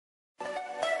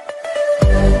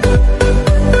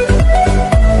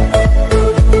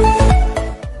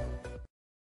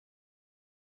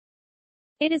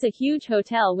It is a huge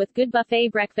hotel with good buffet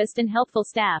breakfast and helpful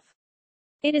staff.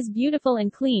 It is beautiful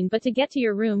and clean, but to get to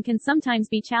your room can sometimes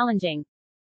be challenging.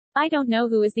 I don't know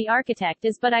who is the architect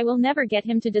is, but I will never get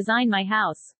him to design my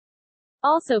house.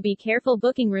 Also be careful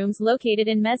booking rooms located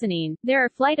in mezzanine. There are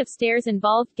flight of stairs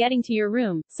involved getting to your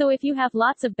room, so if you have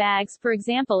lots of bags, for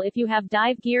example if you have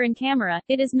dive gear and camera,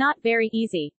 it is not very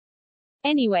easy.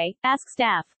 Anyway, ask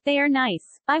staff. They are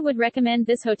nice. I would recommend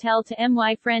this hotel to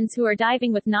my friends who are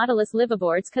diving with Nautilus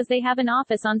liveaboards cause they have an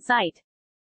office on site.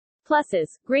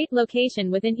 Pluses: great location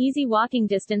within easy walking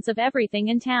distance of everything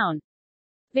in town.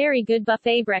 Very good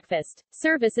buffet breakfast.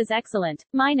 Service is excellent.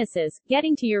 Minuses: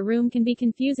 getting to your room can be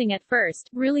confusing at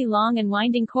first, really long and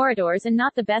winding corridors and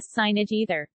not the best signage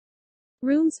either.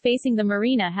 Rooms facing the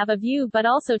marina have a view but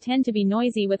also tend to be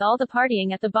noisy with all the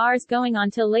partying at the bars going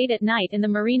on till late at night in the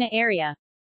marina area.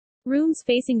 Rooms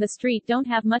facing the street don't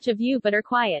have much of view but are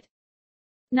quiet.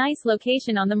 Nice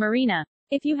location on the marina.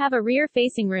 If you have a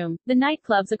rear-facing room, the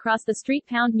nightclubs across the street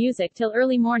pound music till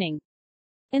early morning.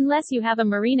 Unless you have a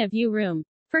marina view room,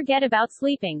 forget about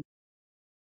sleeping.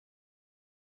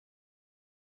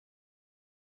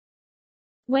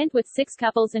 Went with 6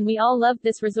 couples and we all loved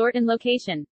this resort and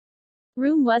location.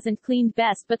 Room wasn't cleaned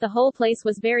best but the whole place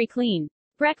was very clean.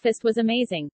 Breakfast was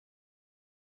amazing.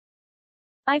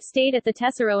 I've stayed at the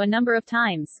Tesoro a number of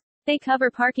times. They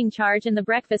cover parking charge and the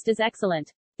breakfast is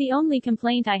excellent. The only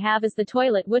complaint I have is the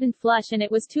toilet wouldn't flush and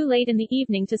it was too late in the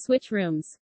evening to switch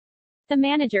rooms. The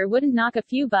manager wouldn't knock a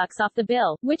few bucks off the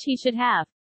bill, which he should have.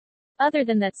 Other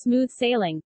than that, smooth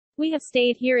sailing. We have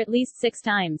stayed here at least 6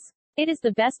 times. It is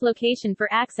the best location for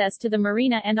access to the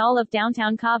marina and all of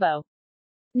downtown Cabo.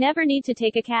 Never need to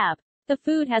take a cab. The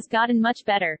food has gotten much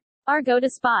better. Our go-to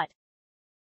spot.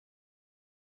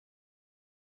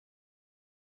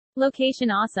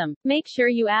 Location awesome. Make sure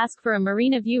you ask for a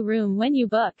marina view room when you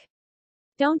book.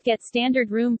 Don't get standard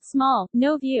room, small,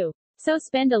 no view. So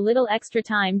spend a little extra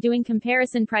time doing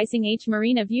comparison pricing each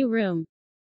marina view room.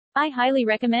 I highly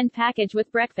recommend package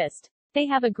with breakfast. They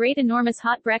have a great enormous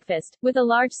hot breakfast, with a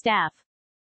large staff.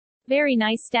 Very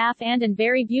nice staff and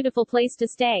very beautiful place to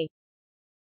stay.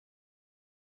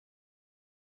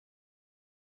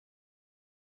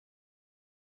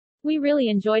 We really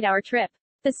enjoyed our trip.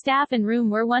 The staff and room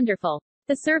were wonderful.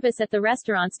 The service at the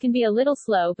restaurants can be a little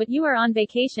slow but you are on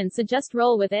vacation so just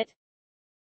roll with it.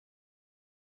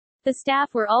 The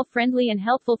staff were all friendly and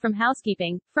helpful from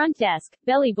housekeeping, front desk,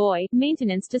 belly boy,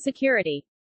 maintenance to security.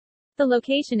 The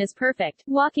location is perfect,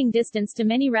 walking distance to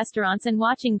many restaurants and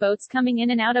watching boats coming in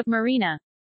and out of marina.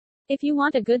 If you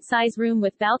want a good size room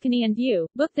with balcony and view,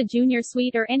 book the junior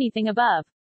suite or anything above.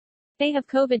 They have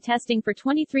COVID testing for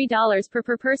 $23 per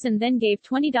person, then gave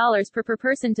 $20 per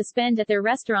person to spend at their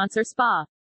restaurants or spa.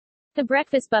 The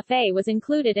breakfast buffet was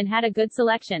included and had a good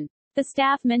selection. The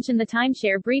staff mentioned the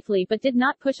timeshare briefly but did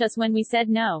not push us when we said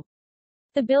no.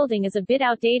 The building is a bit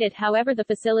outdated, however the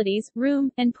facilities,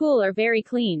 room, and pool are very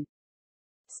clean.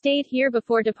 Stayed here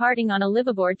before departing on a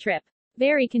liveaboard trip.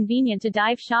 Very convenient to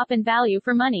dive, shop and value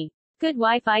for money. Good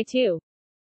Wi-Fi too.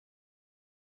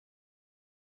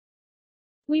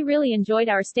 We really enjoyed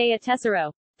our stay at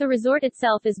Tesoro. The resort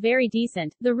itself is very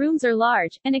decent, the rooms are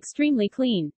large, and extremely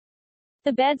clean.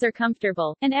 The beds are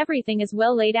comfortable, and everything is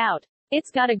well laid out. It's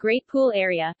got a great pool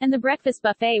area, and the breakfast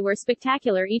buffet were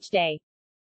spectacular each day.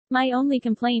 My only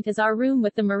complaint is our room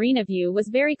with the marina view was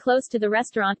very close to the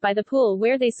restaurant by the pool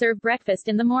where they serve breakfast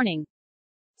in the morning.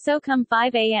 So come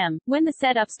 5 a.m., when the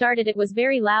setup started it was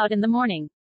very loud in the morning.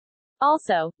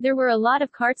 Also, there were a lot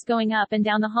of carts going up and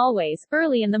down the hallways,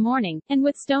 early in the morning, and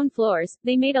with stone floors,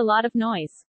 they made a lot of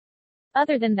noise.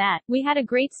 Other than that, we had a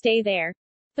great stay there.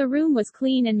 The room was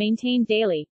clean and maintained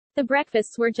daily. The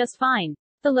breakfasts were just fine.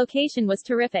 The location was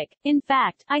terrific. In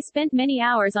fact, I spent many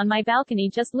hours on my balcony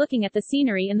just looking at the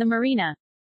scenery in the marina.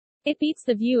 It beats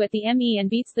the view at the ME and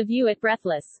beats the view at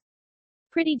Breathless.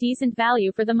 Pretty decent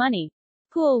value for the money.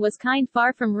 Pool was kind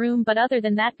far from room but other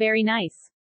than that very nice.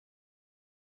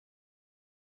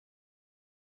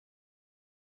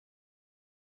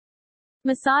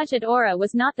 Massage at Aura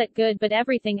was not that good but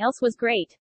everything else was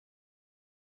great.